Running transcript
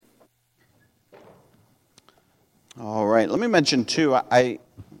All right, let me mention too, I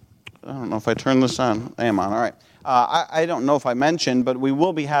don't know if I turned this on. I am on, all right. I don't know if I mentioned, but we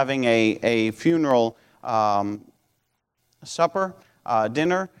will be having a funeral supper,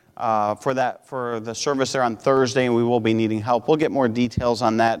 dinner, for the service there on Thursday, and we will be needing help. We'll get more details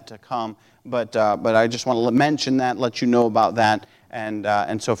on that to come, but I just want to mention that, let you know about that,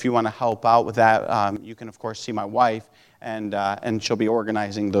 and so if you want to help out with that, you can of course see my wife, and she'll be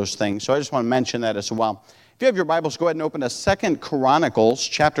organizing those things. So I just want to mention that as well. If you have your Bibles, go ahead and open to 2 Chronicles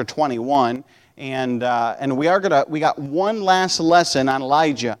chapter 21, and we got one last lesson on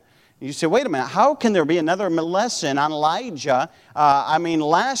Elijah. You say, wait a minute, how can there be another lesson on Elijah?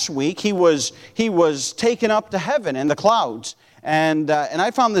 Last week he was taken up to heaven in the clouds. And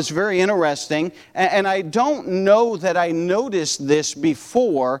I found this very interesting, and I don't know that I noticed this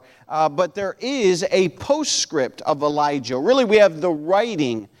before, but there is a postscript of Elijah. Really, we have the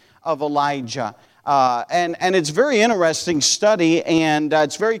writing of Elijah. And it's very interesting study, and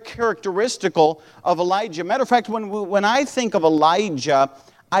it's very characteristical of Elijah. Matter of fact, when I think of Elijah,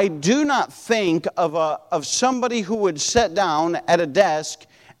 I do not think of somebody who would sit down at a desk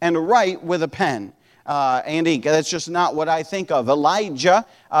and write with a pen and ink. That's just not what I think of. Elijah,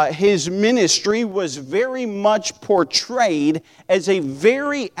 his ministry was very much portrayed as a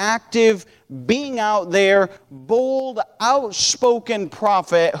very active, being out there, bold, outspoken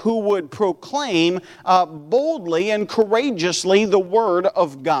prophet who would proclaim boldly and courageously the Word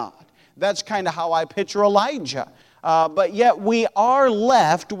of God. That's kind of how I picture Elijah. But yet we are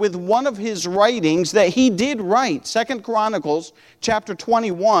left with one of his writings that he did write, 2 Chronicles chapter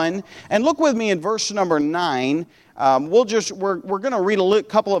 21. And look with me in verse number 9. We're going to read a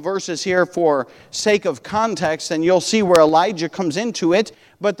couple of verses here for sake of context, and you'll see where Elijah comes into it.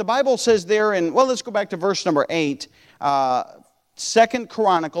 But the Bible says there let's go back to verse number 8. 2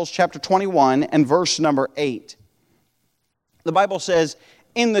 Chronicles chapter 21 and verse number 8. The Bible says,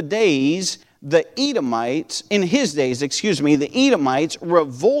 in his days, the Edomites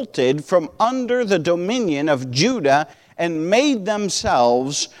revolted from under the dominion of Judah and made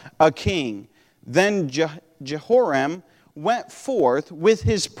themselves a king. Then Jehoram went forth with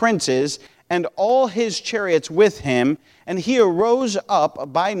his princes and all his chariots with him, and he arose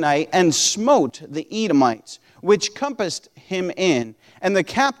up by night and smote the Edomites, which compassed him in, and the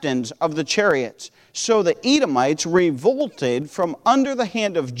captains of the chariots. So the Edomites revolted from under the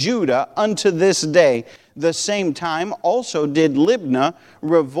hand of Judah unto this day. The same time also did Libnah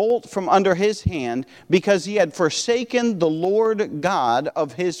revolt from under his hand, because he had forsaken the Lord God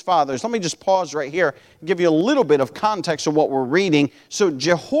of his fathers. Let me just pause right here, give you a little bit of context of what we're reading. So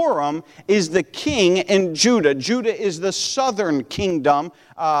Jehoram is the king in Judah. Judah is the southern kingdom,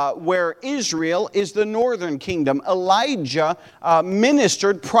 where Israel is the northern kingdom. Elijah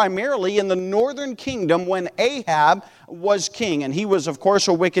ministered primarily in the northern kingdom when Ahab was king, and he was of course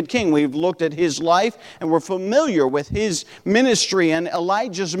a wicked king. We've looked at his life and we're familiar with his ministry and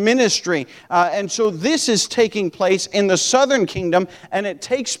Elijah's ministry, and so this is taking place in the southern kingdom, and it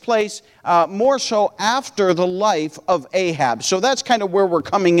takes place more so after the life of Ahab. So that's kind of where we're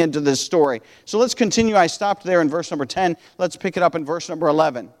coming into this story. So let's continue. I stopped there in verse number 10. Let's pick it up in verse number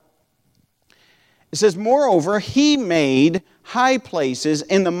 11. It says, moreover, he made high places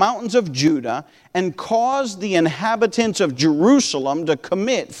in the mountains of Judah and caused the inhabitants of Jerusalem to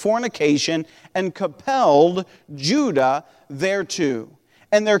commit fornication and compelled Judah thereto.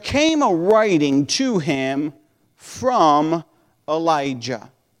 And there came a writing to him from Elijah,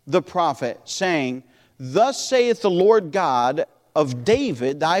 the prophet, saying, thus saith the Lord God of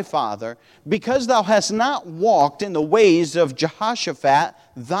David thy father, because thou hast not walked in the ways of Jehoshaphat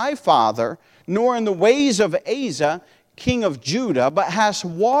thy father, nor in the ways of Asa, king of Judah, but hast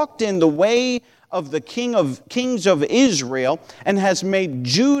walked in the way of the kings of Israel, and has made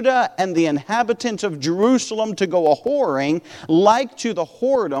Judah and the inhabitants of Jerusalem to go a-whoring, like to the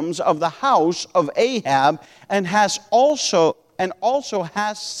whoredoms of the house of Ahab, and also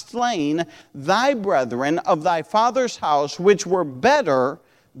hast slain thy brethren of thy father's house, which were better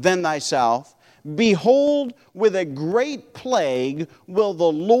than thyself. Behold, with a great plague will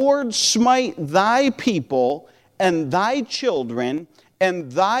the Lord smite thy people and thy children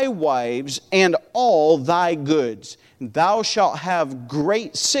and thy wives and all thy goods. Thou shalt have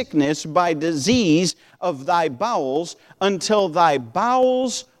great sickness by disease of thy bowels, until thy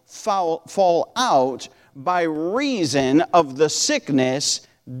bowels fall out by reason of the sickness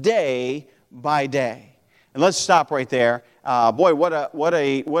day by day. And let's stop right there. Boy, what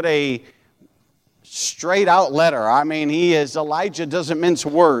a straight out letter. Elijah doesn't mince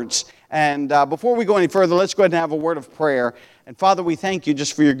words. And before we go any further, let's go ahead and have a word of prayer. And Father, we thank you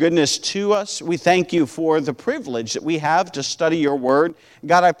just for your goodness to us. We thank you for the privilege that we have to study your word.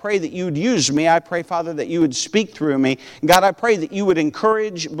 God, I pray that you would use me. I pray, Father, that you would speak through me. God, I pray that you would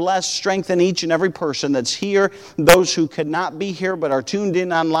encourage, bless, strengthen each and every person that's here, those who could not be here but are tuned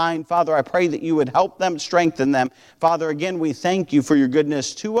in online. Father, I pray that you would help them, strengthen them. Father, again, we thank you for your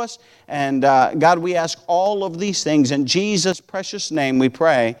goodness to us. And God, we ask all of these things in Jesus' precious name we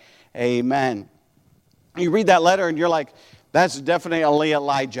pray. Amen. You read that letter and you're like, that's definitely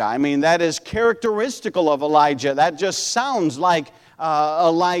Elijah. I mean, that is characteristical of Elijah. That just sounds like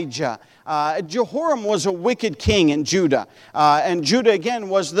Elijah. Jehoram was a wicked king in Judah. And Judah, again,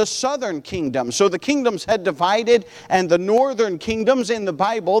 was the southern kingdom. So the kingdoms had divided, and the northern kingdoms in the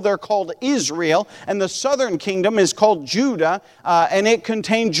Bible, they're called Israel, and the southern kingdom is called Judah, and it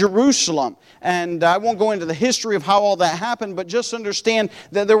contained Jerusalem. And I won't go into the history of how all that happened, but just understand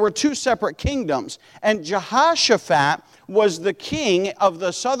that there were two separate kingdoms. And Jehoshaphat was the king of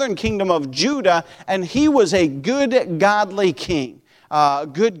the southern kingdom of Judah, and he was a good, godly king,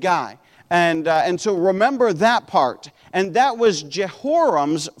 good guy. And so remember that part. And that was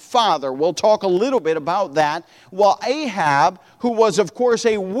Jehoram's father. We'll talk a little bit about that. While Ahab, who was, of course,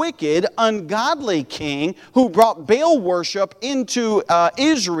 a wicked, ungodly king who brought Baal worship into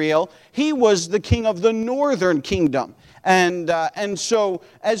Israel, he was the king of the northern kingdom. And so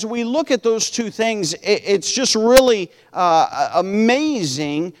as we look at those two things, it's just really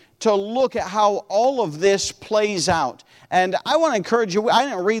amazing to look at how all of this plays out. And I want to encourage you, I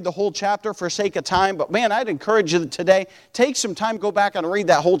didn't read the whole chapter for sake of time, but man, I'd encourage you today, take some time, go back and read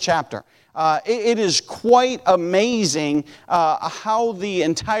that whole chapter. It is quite amazing how the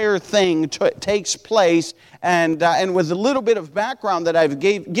entire thing takes place. And with a little bit of background that I've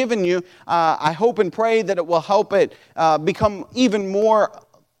given you, I hope and pray that it will help it become even more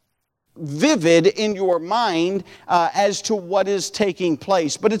vivid in your mind as to what is taking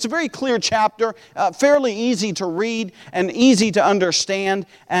place. But it's a very clear chapter, fairly easy to read and easy to understand.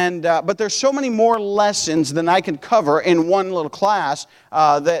 But there's so many more lessons than I can cover in one little class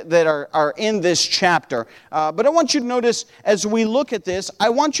that are in this chapter. But I want you to notice, as we look at this, I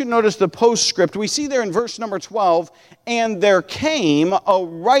want you to notice the postscript. We see there in verse number 12, and there came a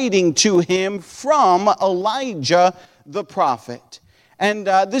writing to him from Elijah the prophet. And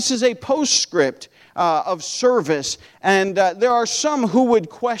this is a postscript of service. And there are some who would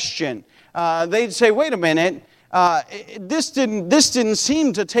question. They'd say, wait a minute, this didn't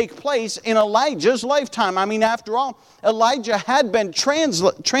seem to take place in Elijah's lifetime. I mean, after all, Elijah had been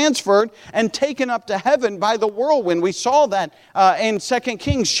transferred and taken up to heaven by the whirlwind. We saw that in 2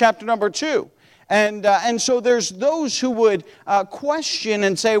 Kings chapter number 2. And so there's those who would question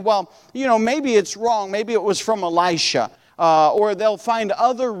and say, well, you know, maybe it's wrong. Maybe it was from Elisha. Or they'll find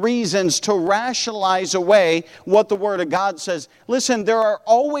other reasons to rationalize away what the Word of God says. Listen, there are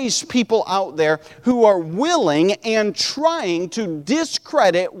always people out there who are willing and trying to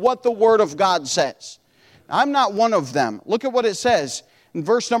discredit what the Word of God says. I'm not one of them. Look at what it says in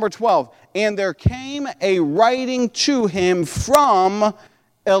verse number 12. And there came a writing to him from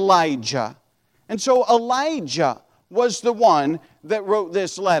Elijah. And so Elijah was the one that wrote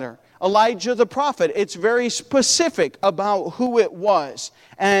this letter. Elijah the prophet. It's very specific about who it was.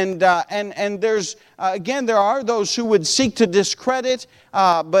 And there's, again, there are those who would seek to discredit,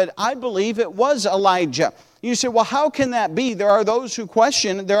 but I believe it was Elijah. You say, well, how can that be? There are those who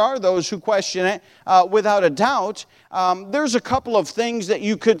question it without a doubt. There's a couple of things that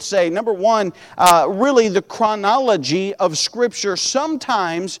you could say. Number one, really the chronology of Scripture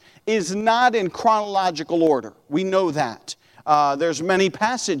sometimes is not in chronological order. We know that. There's many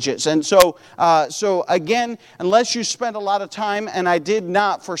passages. And so again, unless you spend a lot of time, and I did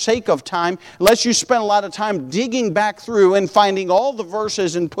not for sake of time, unless you spend a lot of time digging back through and finding all the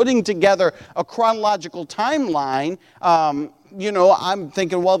verses and putting together a chronological timeline, I'm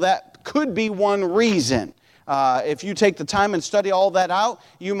thinking, well, that could be one reason. If you take the time and study all that out,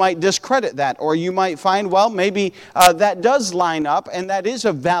 you might discredit that. Or you might find, well, maybe that does line up, and that is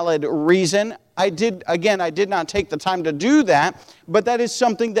a valid reason. I did not take the time to do that, but that is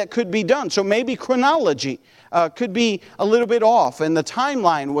something that could be done. So maybe chronology could be a little bit off, and the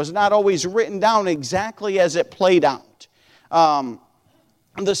timeline was not always written down exactly as it played out.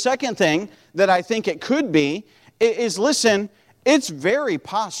 The second thing that I think it could be is, listen, it's very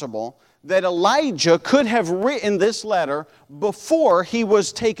possible that Elijah could have written this letter before he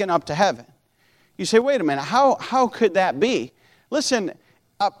was taken up to heaven. You say, wait a minute, how could that be? Listen,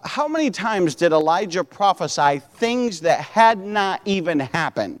 how many times did Elijah prophesy things that had not even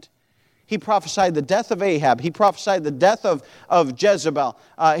happened? He prophesied the death of Ahab. He prophesied the death of Jezebel.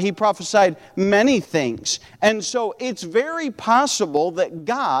 He prophesied many things. And so it's very possible that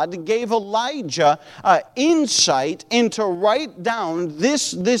God gave Elijah insight into write down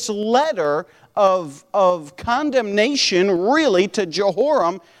this letter of condemnation really to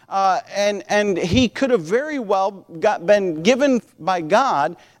Jehoram. And he could have very well been given by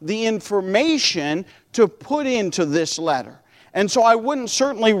God the information to put into this letter. And so I wouldn't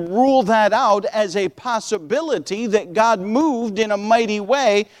certainly rule that out as a possibility that God moved in a mighty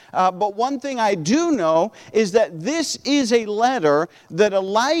way. But one thing I do know is that this is a letter that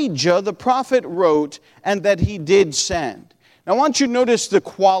Elijah the prophet wrote and that he did send. Now I want you to notice the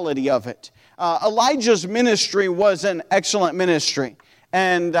quality of it. Elijah's ministry was an excellent ministry.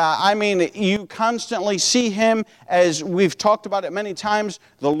 And you constantly see him, as we've talked about it many times,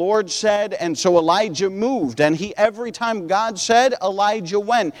 the Lord said, and so Elijah moved. And every time God said, Elijah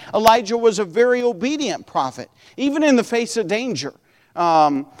went. Elijah was a very obedient prophet, even in the face of danger.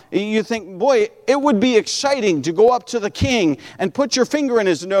 You think, boy, it would be exciting to go up to the king and put your finger in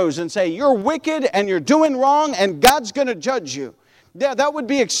his nose and say, you're wicked and you're doing wrong and God's going to judge you. Yeah, that would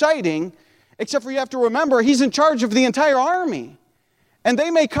be exciting, except for you have to remember, he's in charge of the entire army. And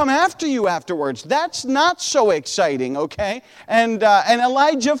they may come after you afterwards. That's not so exciting, okay? And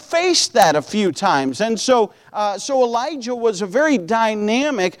Elijah faced that a few times. And so Elijah was a very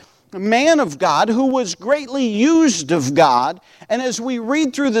dynamic man of God who was greatly used of God. And as we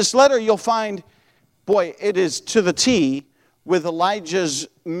read through this letter, you'll find, boy, it is to the T with Elijah's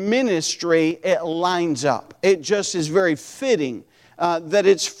ministry. It lines up. It just is very fitting. That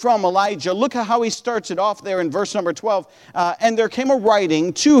it's from Elijah. Look at how he starts it off there in verse number 12. And there came a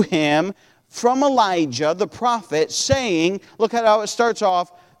writing to him from Elijah the prophet, saying, look at how it starts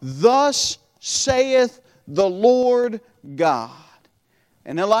off, thus saith the Lord God.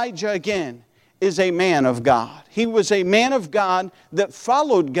 And Elijah, again, is a man of God. He was a man of God that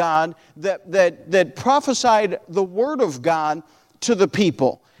followed God, that prophesied the word of God to the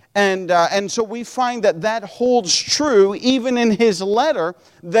people. And so we find that holds true even in his letter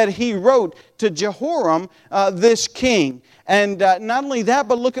that he wrote to Jehoram, this king. And not only that,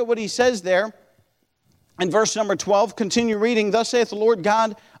 but look at what he says there in verse number 12. Continue reading. Thus saith the Lord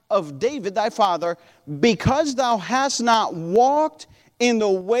God of David thy father, because thou hast not walked in the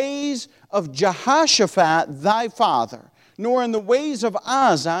ways of Jehoshaphat thy father, nor in the ways of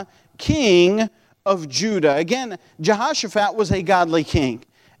Asa, king of Judah. Again, Jehoshaphat was a godly king.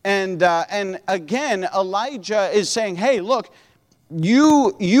 And again, Elijah is saying, hey, look,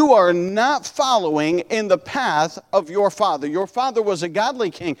 you are not following in the path of your father. Your father was a godly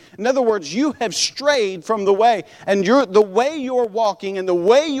king. In other words, you have strayed from the way. And the way you're walking and the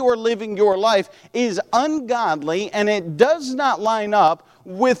way you're living your life is ungodly, and it does not line up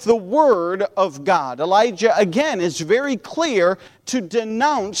with the word of God. Elijah, again, is very clear to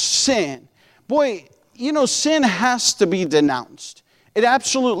denounce sin. Boy, sin has to be denounced. It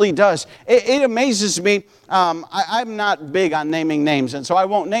absolutely does. It amazes me. I'm not big on naming names, and so I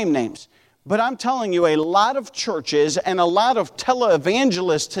won't name names. But I'm telling you, a lot of churches and a lot of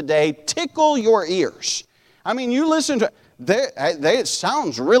televangelists today tickle your ears. I mean, you listen to it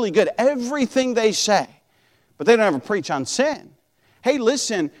sounds really good, everything they say, but they don't ever preach on sin. Hey,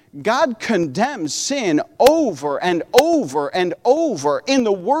 listen, God condemns sin over and over and over in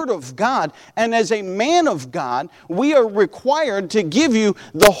the Word of God. And as a man of God, we are required to give you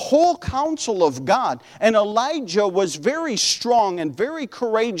the whole counsel of God. And Elijah was very strong and very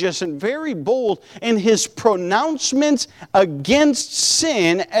courageous and very bold in his pronouncements against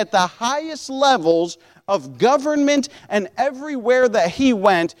sin at the highest levels of government, and everywhere that he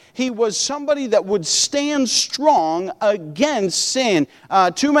went, he was somebody that would stand strong against sin.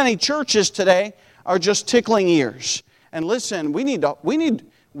 Too many churches today are just tickling ears. And listen, we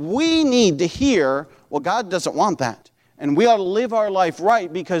need to hear, well, God doesn't want that. And we ought to live our life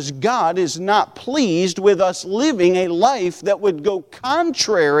right, because God is not pleased with us living a life that would go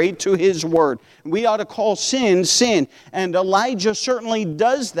contrary to His Word. We ought to call sin, sin. And Elijah certainly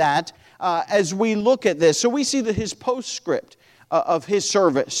does that as we look at this. So we see that his postscript of his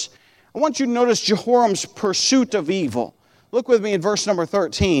service. I want you to notice Jehoram's pursuit of evil. Look with me in verse number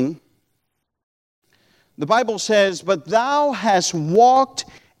 13. The Bible says, but thou hast walked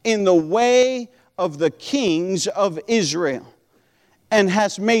in the way of the kings of Israel, and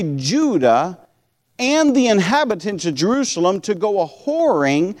hast made Judah and the inhabitants of Jerusalem to go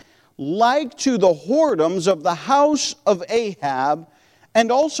a-whoring like to the whoredoms of the house of Ahab, and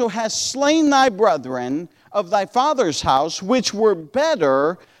also hast slain thy brethren of thy father's house, which were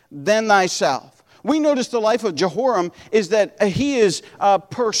better than thyself. we notice the life of Jehoram is that he is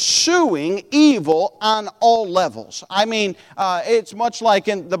pursuing evil on all levels. I mean, it's much like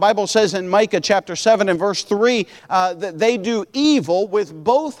the Bible says in Micah chapter 7 and verse 3 that they do evil with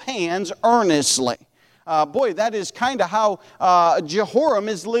both hands earnestly. Boy, that is kind of how Jehoram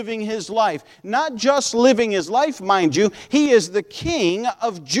is living his life. Not just living his life, mind you, he is the king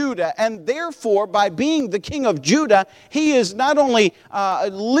of Judah. And therefore, by being the king of Judah, he is not only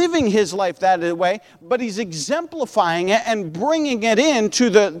living his life that way, but he's exemplifying it and bringing it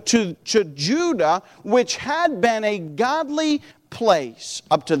to Judah, which had been a godly place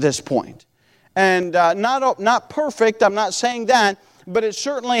up to this point. And not perfect, I'm not saying that, but it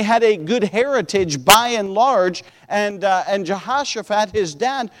certainly had a good heritage by and large, and Jehoshaphat, his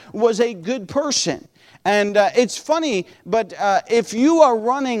dad, was a good person. And it's funny, but if you are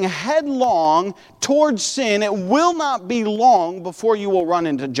running headlong towards sin, it will not be long before you will run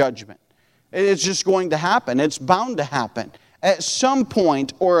into judgment. It's just going to happen. It's bound to happen at some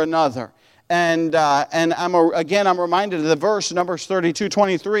point or another. And I'm reminded of the verse, Numbers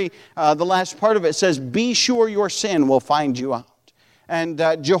 32:23, the last part of it says, "Be sure your sin will find you out." And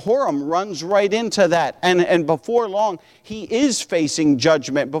Jehoram runs right into that. And before long, he is facing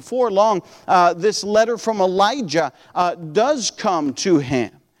judgment. Before long, this letter from Elijah does come to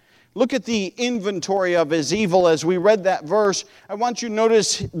him. Look at the inventory of his evil as we read that verse. I want you to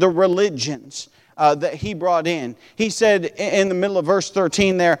notice the religions that he brought in. He said in the middle of verse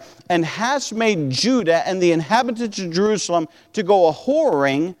 13 there, "And hast made Judah and the inhabitants of Jerusalem to go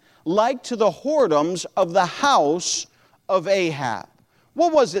a-whoring like to the whoredoms of the house of Ahab."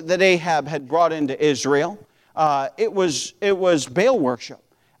 What was it that Ahab had brought into Israel? It was Baal worship.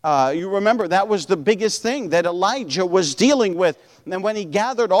 You remember that was the biggest thing that Elijah was dealing with. And when he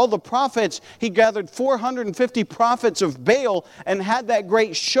gathered all the prophets, he gathered 450 prophets of Baal and had that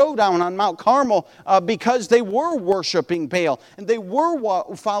great showdown on Mount Carmel because they were worshiping Baal and they were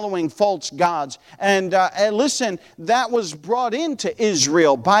following false gods. And listen, that was brought into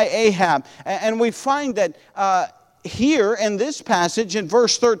Israel by Ahab. And we find that here in this passage in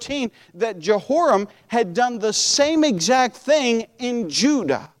verse 13 that Jehoram had done the same exact thing in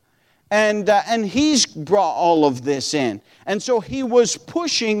Judah. And he's brought all of this in. And so he was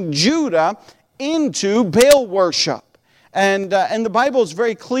pushing Judah into Baal worship. And the Bible is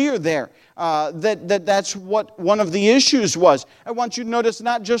very clear there that's what one of the issues was. I want you to notice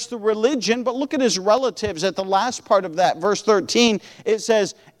not just the religion, but look at his relatives at the last part of that. Verse 13, it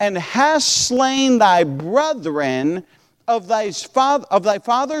says, "And hast slain thy brethren of thy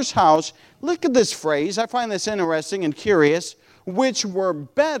father's house." Look at this phrase. I find this interesting and curious. "Which were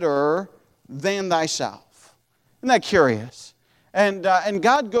better than thyself." Isn't that curious? And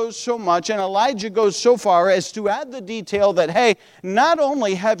God goes so much, and Elijah goes so far as to add the detail that, hey, not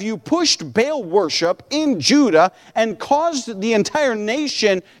only have you pushed Baal worship in Judah and caused the entire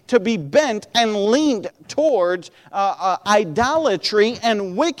nation to be bent and leaned towards idolatry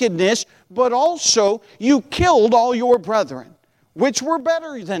and wickedness, but also you killed all your brethren, which were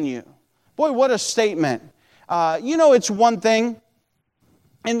better than you. Boy, what a statement. It's one thing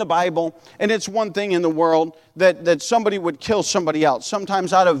in the Bible, and it's one thing in the world that somebody would kill somebody else,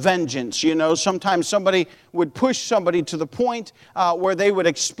 sometimes out of vengeance, sometimes somebody would push somebody to the point where they would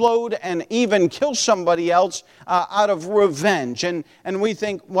explode and even kill somebody else out of revenge. And we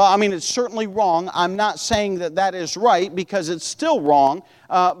think, well, I mean, it's certainly wrong. I'm not saying that is right because it's still wrong,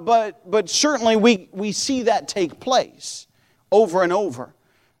 but certainly we see that take place over and over.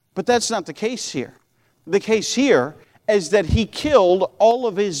 But that's not the case here. The case here is that he killed all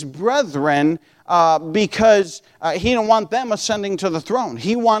of his brethren because he didn't want them ascending to the throne.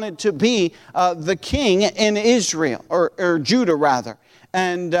 He wanted to be the king in Israel, or Judah rather.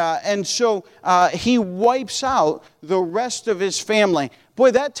 And so he wipes out the rest of his family.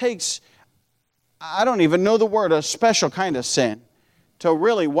 Boy, that takes, I don't even know the word, a special kind of sin to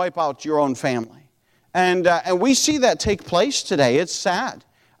really wipe out your own family. And we see that take place today. It's sad.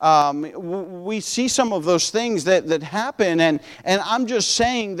 We see some of those things that happen, and I'm just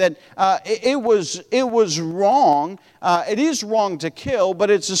saying that it was wrong. It is wrong to kill, but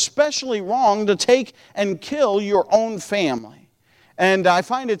it's especially wrong to take and kill your own family. And I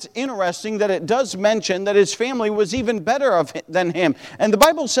find it's interesting that it does mention that his family was even better than him. And the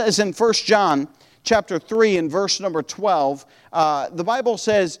Bible says in 1 John chapter 3 and verse number 12, the Bible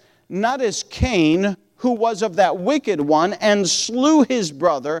says, "Not as Cain, who was of that wicked one, and slew his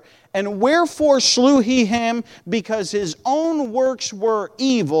brother. And wherefore slew he him? Because his own works were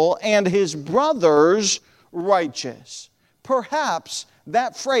evil, and his brother's righteous." Perhaps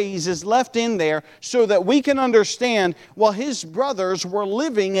that phrase is left in there so that we can understand, well, his brothers were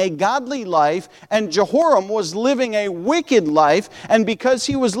living a godly life and Jehoram was living a wicked life. And because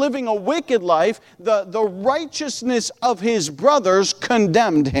he was living a wicked life, the righteousness of his brothers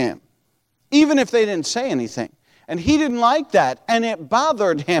condemned him, even if they didn't say anything. And he didn't like that, and it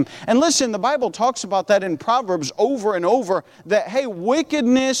bothered him. And listen, the Bible talks about that in Proverbs over and over, that, hey,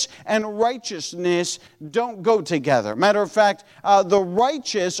 wickedness and righteousness don't go together. Matter of fact, the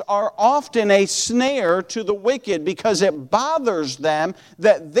righteous are often a snare to the wicked because it bothers them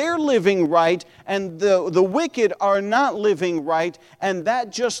that they're living right and the wicked are not living right, and that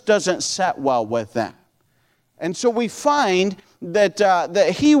just doesn't set well with them. And so we find that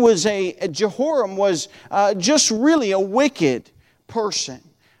Jehoram was just really a wicked person.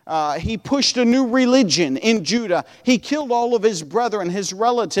 He pushed a new religion in Judah. He killed all of his brethren, his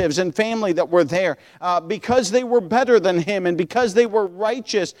relatives and family that were there because they were better than him and because they were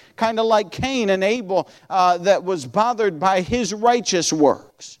righteous, kind of like Cain and Abel that was bothered by his righteous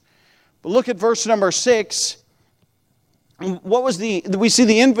works. But look at verse number 6. We see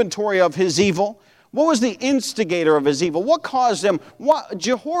the inventory of his evil. What was the instigator of his evil? What caused him?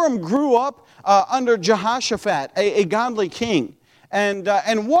 Jehoram grew up under Jehoshaphat, a godly king. And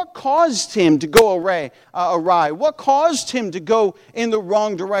what caused him to go awry? What caused him to go in the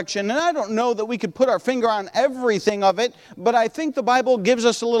wrong direction? And I don't know that we could put our finger on everything of it, but I think the Bible gives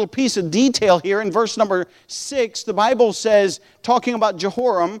us a little piece of detail here. In verse number 6, the Bible says, talking about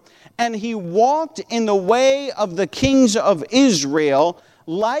Jehoram, and he walked in the way of the kings of Israel,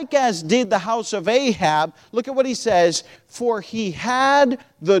 like as did the house of Ahab. Look at what he says. For he had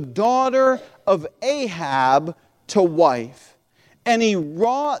the daughter of Ahab to wife, and he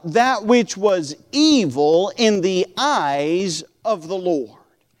wrought that which was evil in the eyes of the Lord.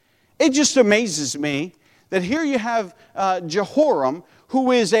 It just amazes me that here you have Jehoram,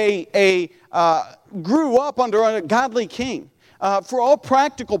 who is grew up under a godly king. For all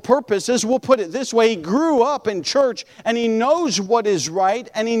practical purposes, we'll put it this way, he grew up in church and he knows what is right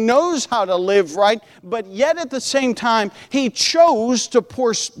and he knows how to live right, but yet at the same time, he chose to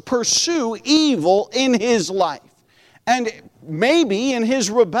pursue evil in his life. And maybe in his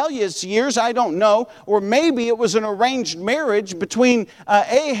rebellious years, I don't know, or maybe it was an arranged marriage between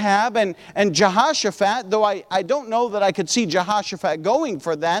Ahab and Jehoshaphat, though I don't know that I could see Jehoshaphat going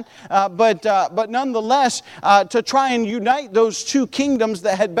for that. But nonetheless, to try and unite those two kingdoms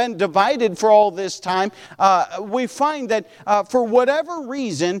that had been divided for all this time, we find that for whatever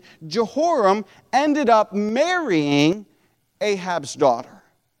reason, Jehoram ended up marrying Ahab's daughter.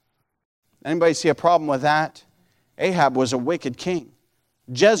 Anybody see a problem with that? Ahab was a wicked king.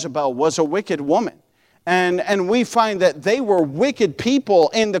 Jezebel was a wicked woman. And we find that they were wicked people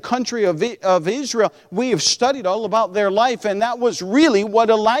in the country of Israel. We have studied all about their life, and that was really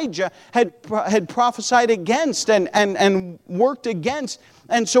what Elijah had prophesied against and worked against.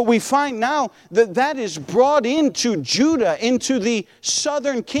 And so we find now that is brought into Judah, into the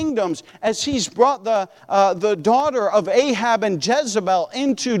southern kingdoms, as he's brought the daughter of Ahab and Jezebel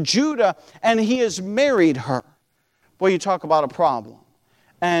into Judah, and he has married her. Well, you talk about a problem.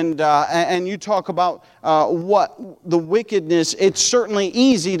 And you talk about what the wickedness, it's certainly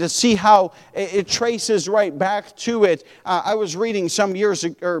easy to see how it traces right back to it. I was reading some years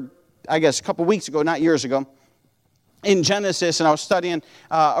ago, or I guess a couple weeks ago, not years ago, in Genesis, and I was studying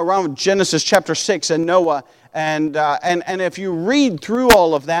around Genesis chapter 6 and Noah. And if you read through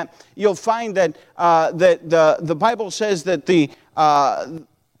all of that, you'll find that the Bible says that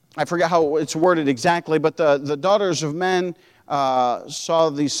I forget how it's worded exactly, but the daughters of men saw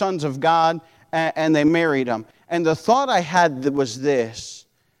the sons of God, and they married them. And the thought I had was this.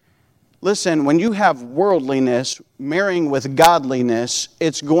 Listen, when you have worldliness marrying with godliness,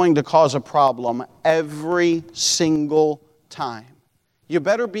 it's going to cause a problem every single time. You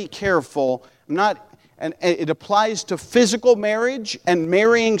better be careful. And it applies to physical marriage and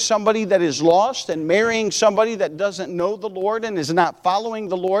marrying somebody that is lost and marrying somebody that doesn't know the Lord and is not following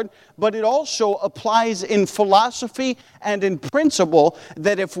the Lord. But it also applies in philosophy and in principle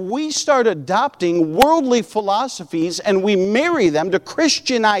that if we start adopting worldly philosophies and we marry them to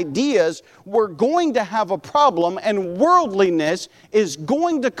Christian ideas, we're going to have a problem, and worldliness is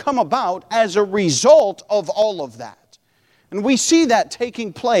going to come about as a result of all of that. And we see that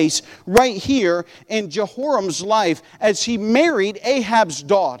taking place right here in Jehoram's life as he married Ahab's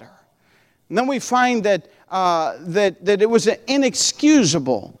daughter. And then we find that it was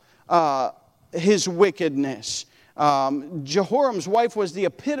inexcusable, his wickedness. Jehoram's wife was the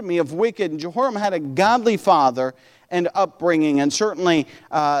epitome of wicked, and Jehoram had a godly father and upbringing, and certainly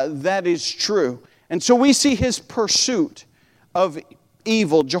that is true. And so we see his pursuit of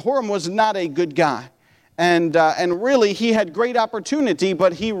evil. Jehoram was not a good guy. And really, he had great opportunity,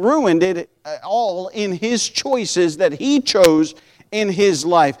 but he ruined it all in his choices that he chose in his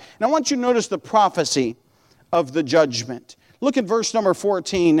life. And I want you to notice the prophecy of the judgment. Look at verse number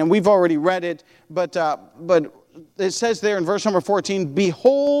 14, and we've already read it, but it says there in verse number 14,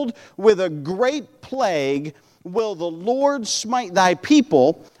 "Behold, with a great plague will the Lord smite thy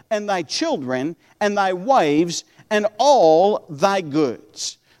people, and thy children, and thy wives, and all thy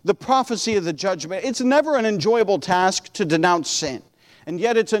goods." The prophecy of the judgment. It's never an enjoyable task to denounce sin. And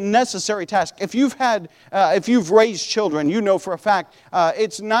yet it's a necessary task. If you've raised children, you know for a fact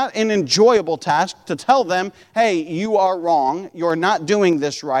it's not an enjoyable task to tell them, hey, you are wrong, you're not doing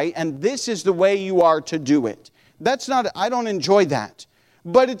this right, and this is the way you are to do it. I don't enjoy that.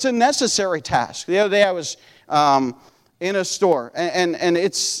 But it's a necessary task. The other day I was in a store, and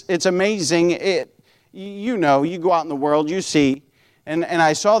it's amazing. You go out in the world, you see, and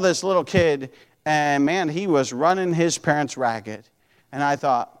I saw this little kid, and man, he was running his parents ragged. And I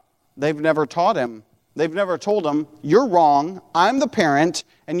thought, they've never taught him. They've never told him, you're wrong, I'm the parent,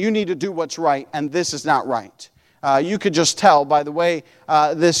 and you need to do what's right, and this is not right. You could just tell by the way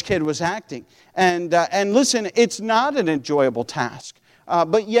this kid was acting. And listen, it's not an enjoyable task.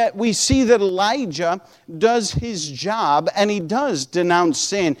 But yet we see that Elijah does his job, and he does denounce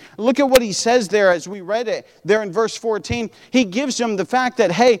sin. Look at what he says there as we read it there in verse 14. He gives him the fact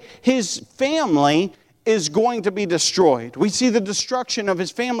that, hey, his family is going to be destroyed. We see the destruction of his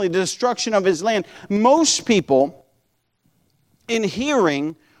family, the destruction of his land. Most people, in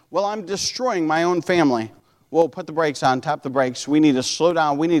hearing, well, I'm destroying my own family. Well, put the brakes on, tap the brakes. We need to slow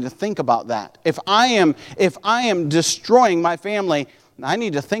down. We need to think about that. If I am destroying my family, I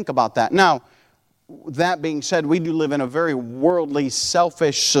need to think about that. Now, that being said, we do live in a very worldly,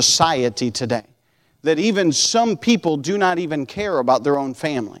 selfish society today, that even some people do not even care about their own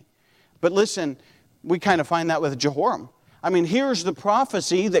family. But listen, we kind of find that with Jehoram. I mean, here's the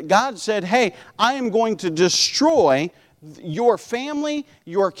prophecy that God said, hey, I am going to destroy your family,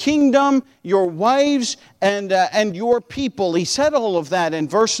 your kingdom, your wives, and your people. He said all of that in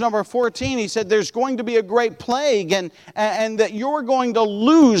verse number 14. He said there's going to be a great plague and that you're going to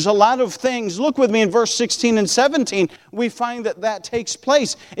lose a lot of things. Look with me in verse 16 and 17. We find that takes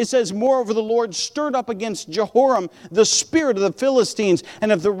place. It says, moreover, the Lord stirred up against Jehoram the spirit of the Philistines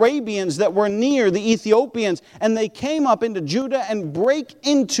and of the Arabians that were near the Ethiopians. And they came up into Judah and brake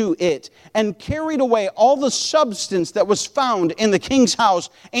into it and carried away all the substance that was found in the king's house,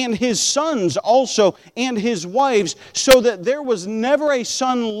 and his sons also, and his wives, so that there was never a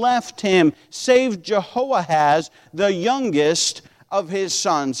son left him, save Jehoahaz, the youngest of his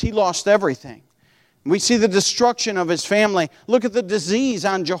sons. He lost everything. We see the destruction of his family. Look at the disease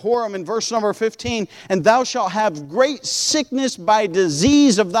on Jehoram in verse number 15. And thou shalt have great sickness by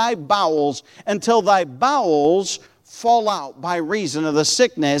disease of thy bowels, until thy bowels fall out by reason of the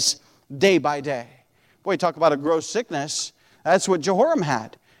sickness day by day. Boy, talk about a gross sickness. That's what Jehoram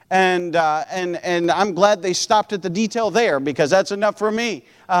had. And I'm glad they stopped at the detail there, because that's enough for me.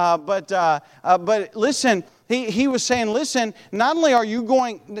 But listen, he was saying, listen, not only are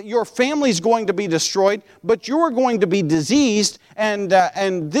your family's going to be destroyed, but you're going to be diseased, and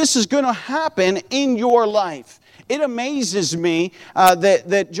this is going to happen in your life. It amazes me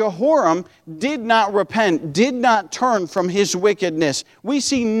that Jehoram did not repent, did not turn from his wickedness. We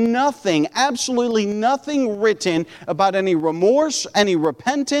see nothing, absolutely nothing written about any remorse, any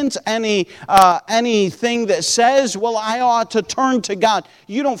repentance, anything that says, well, I ought to turn to God.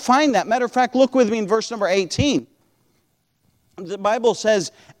 You don't find that. Matter of fact, look with me in verse number 18. The Bible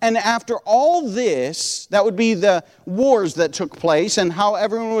says, and after all this, that would be the wars that took place and how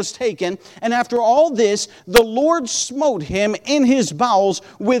everyone was taken, and after all this, the Lord smote him in his bowels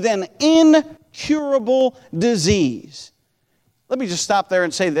with an incurable disease. Let me just stop there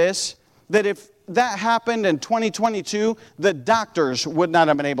and say this, that if that happened in 2022, the doctors would not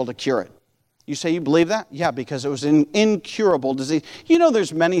have been able to cure it. You say you believe that? Yeah, because it was an incurable disease. You know,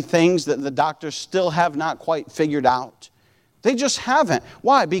 there's many things that the doctors still have not quite figured out. They just haven't.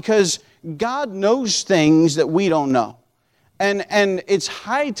 Why? Because God knows things that we don't know. And it's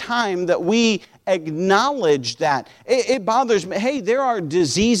high time that we acknowledge that. It bothers me. Hey, there are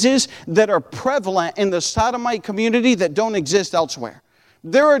diseases that are prevalent in the sodomite community that don't exist elsewhere.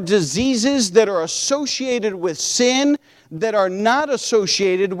 There are diseases that are associated with sin that are not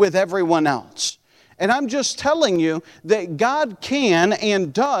associated with everyone else. And I'm just telling you that God can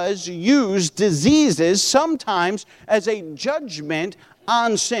and does use diseases sometimes as a judgment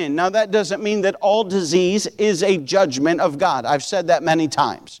on sin. Now, that doesn't mean that all disease is a judgment of God. I've said that many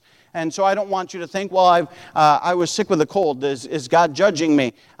times. And so I don't want you to think, well, I was sick with a cold. Is God judging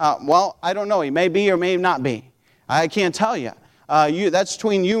me? Well, I don't know. He may be or may not be. I can't tell you. That's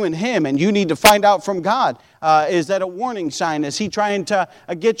between you and Him, and you need to find out from God. Is that a warning sign? Is He trying to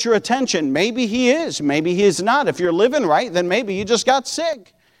get your attention? Maybe He is. Maybe He is not. If you're living right, then maybe you just got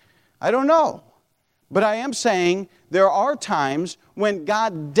sick. I don't know. But I am saying there are times when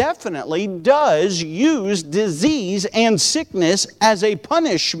God definitely does use disease and sickness as a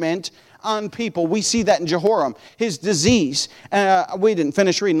punishment on people. We see that in Jehoram, his disease. We didn't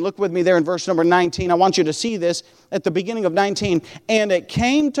finish reading. Look with me there in verse number 19. I want you to see this at the beginning of 19. And it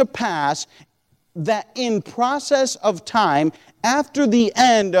came to pass that in process of time, after the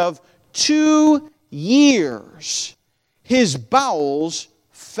end of 2 years, his bowels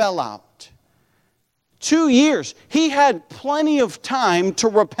fell out. 2 years. He had plenty of time to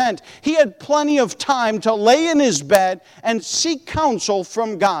repent. He had plenty of time to lay in his bed and seek counsel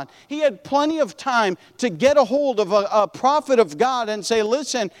from God. He had plenty of time to get a hold of a prophet of God and say,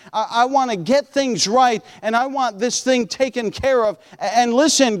 listen, I want to get things right and I want this thing taken care of. And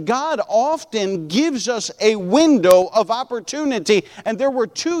listen, God often gives us a window of opportunity. And there were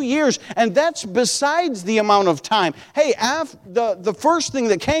 2 years, and that's besides the amount of time. Hey, the first thing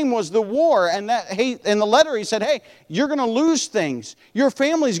that came was the war, and that hate. In the letter, he said, hey, you're going to lose things. Your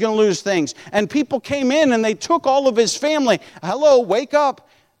family's going to lose things. And people came in and they took all of his family. Hello, wake up.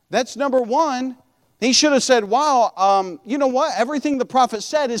 That's number one. He should have said, wow, you know what? Everything the prophet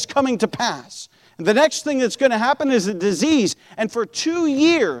said is coming to pass. And the next thing that's going to happen is a disease. And for 2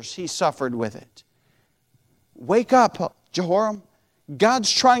 years, he suffered with it. Wake up, Jehoram.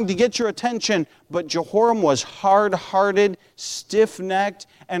 God's trying to get your attention, but Jehoram was hard-hearted, stiff-necked,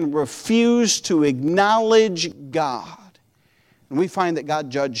 and refused to acknowledge God. And we find that God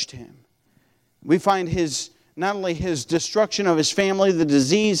judged him. We find not only his destruction of his family, the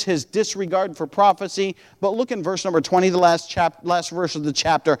disease, his disregard for prophecy, but look in verse number 20, the last verse of the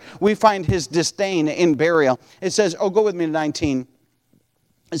chapter. We find his disdain in burial. It says, go with me to 19.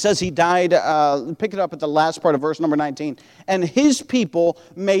 It says he died, pick it up at the last part of verse number 19. And his people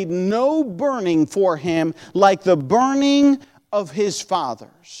made no burning for him like the burning of his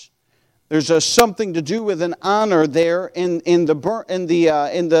fathers. There's something to do with an honor there in the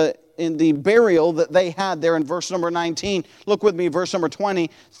burial that they had there in verse number 19. Look with me, verse number 20.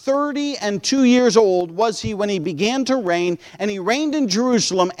 32 years old was he when he began to reign, and he reigned in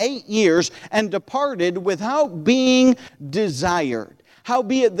Jerusalem 8 years and departed without being desired.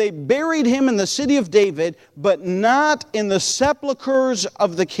 Howbeit they buried him in the city of David, but not in the sepulchres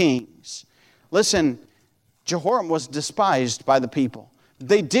of the kings. Listen, Jehoram was despised by the people.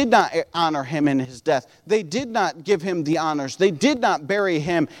 They did not honor him in his death. They did not give him the honors. They did not bury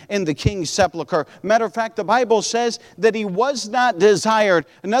him in the king's sepulcher. Matter of fact, the Bible says that he was not desired.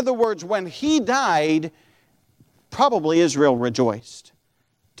 In other words, when he died, probably Israel rejoiced,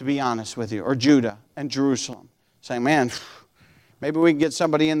 to be honest with you, or Judah and Jerusalem, saying, man, maybe we can get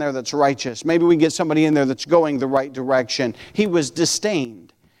somebody in there that's righteous. Maybe we can get somebody in there that's going the right direction. He was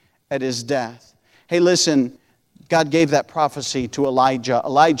disdained at his death. Hey, listen, God gave that prophecy to Elijah.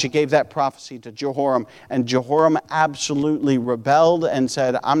 Elijah gave that prophecy to Jehoram. And Jehoram absolutely rebelled and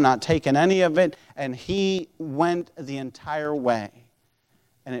said, I'm not taking any of it. And he went the entire way.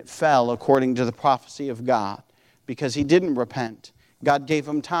 And it fell according to the prophecy of God because he didn't repent. God gave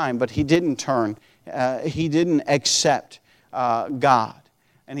him time, but he didn't turn. He didn't accept God,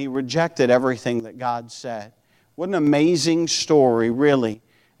 and he rejected everything that God said. What an amazing story, really,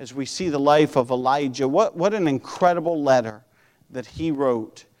 as we see the life of Elijah. What an incredible letter that he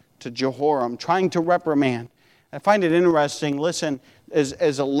wrote to Jehoram, trying to reprimand. I find it interesting, listen,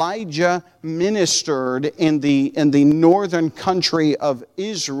 as Elijah ministered in the northern country of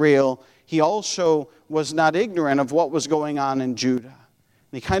Israel, he also was not ignorant of what was going on in Judah.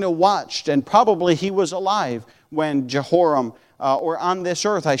 He kind of watched, and probably he was alive when Jehoram, or on this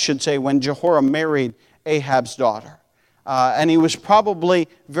earth, I should say, when Jehoram married Ahab's daughter. And he was probably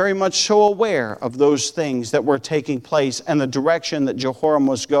very much so aware of those things that were taking place and the direction that Jehoram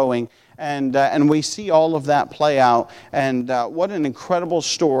was going. And we see all of that play out. And what an incredible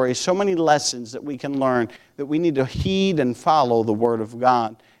story. So many lessons that we can learn, that we need to heed and follow the Word of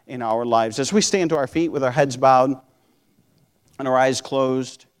God in our lives. As we stand to our feet with our heads bowed and our eyes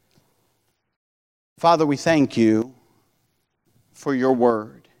closed, Father, we thank you for your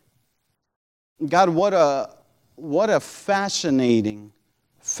word. God, what a fascinating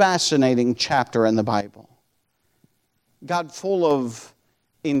chapter in the Bible. God, full of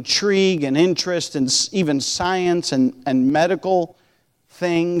intrigue and interest and even science and medical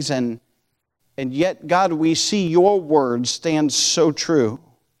things. And yet, God, we see your word stand so true.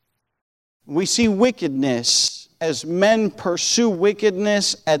 We see wickedness as men pursue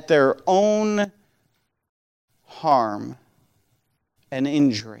wickedness at their own harm and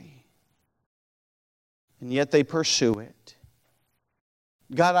injury. And yet they pursue it.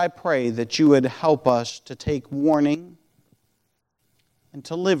 God, I pray that you would help us to take warning and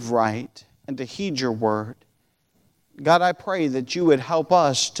to live right and to heed your word. God, I pray that you would help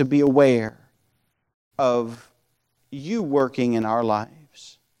us to be aware of you working in our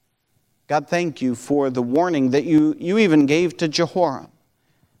lives. God, thank you for the warning that you even gave to Jehoram.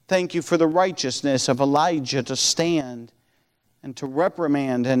 Thank you for the righteousness of Elijah to stand and to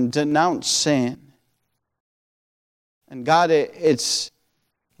reprimand and denounce sin. And God,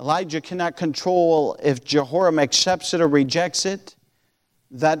 Elijah cannot control if Jehoram accepts it or rejects it.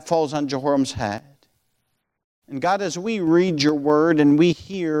 That falls on Jehoram's head. And God, as we read your word and we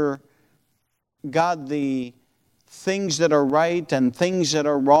hear, God, the things that are right and things that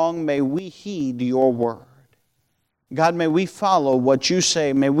are wrong, may we heed your word. God, may we follow what you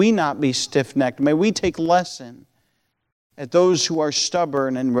say. May we not be stiff-necked. May we take lesson at those who are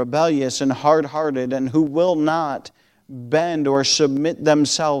stubborn and rebellious and hard-hearted and who will not bend or submit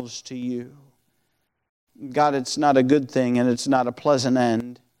themselves to you. God, it's not a good thing and it's not a pleasant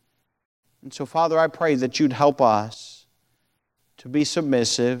end. And so, Father, I pray that you'd help us to be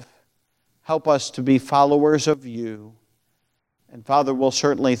submissive. Help us to be followers of you. And Father, we'll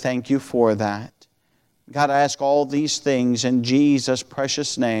certainly thank you for that. God, I ask all these things in Jesus'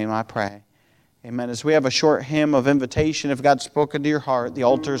 precious name, I pray. Amen. As we have a short hymn of invitation, if God's spoken to your heart, the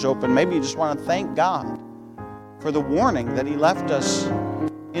altar is open. Maybe you just want to thank God for the warning that he left us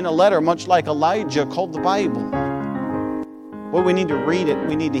in a letter, much like Elijah, called the Bible. Well, we need to read it.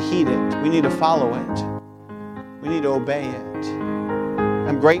 We need to heed it. We need to follow it. We need to obey it.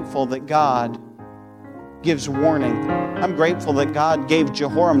 I'm grateful that God gives warning. I'm grateful that God gave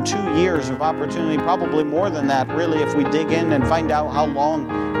Jehoram 2 years of opportunity, probably more than that, really, if we dig in and find out how long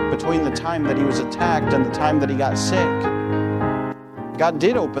between the time that he was attacked and the time that he got sick. God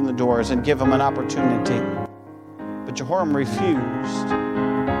did open the doors and give him an opportunity, but Jehoram refused.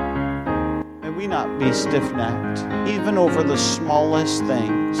 May we not be stiff-necked, even over the smallest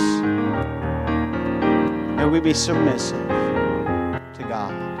things. May we be submissive to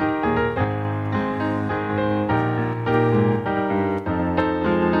God.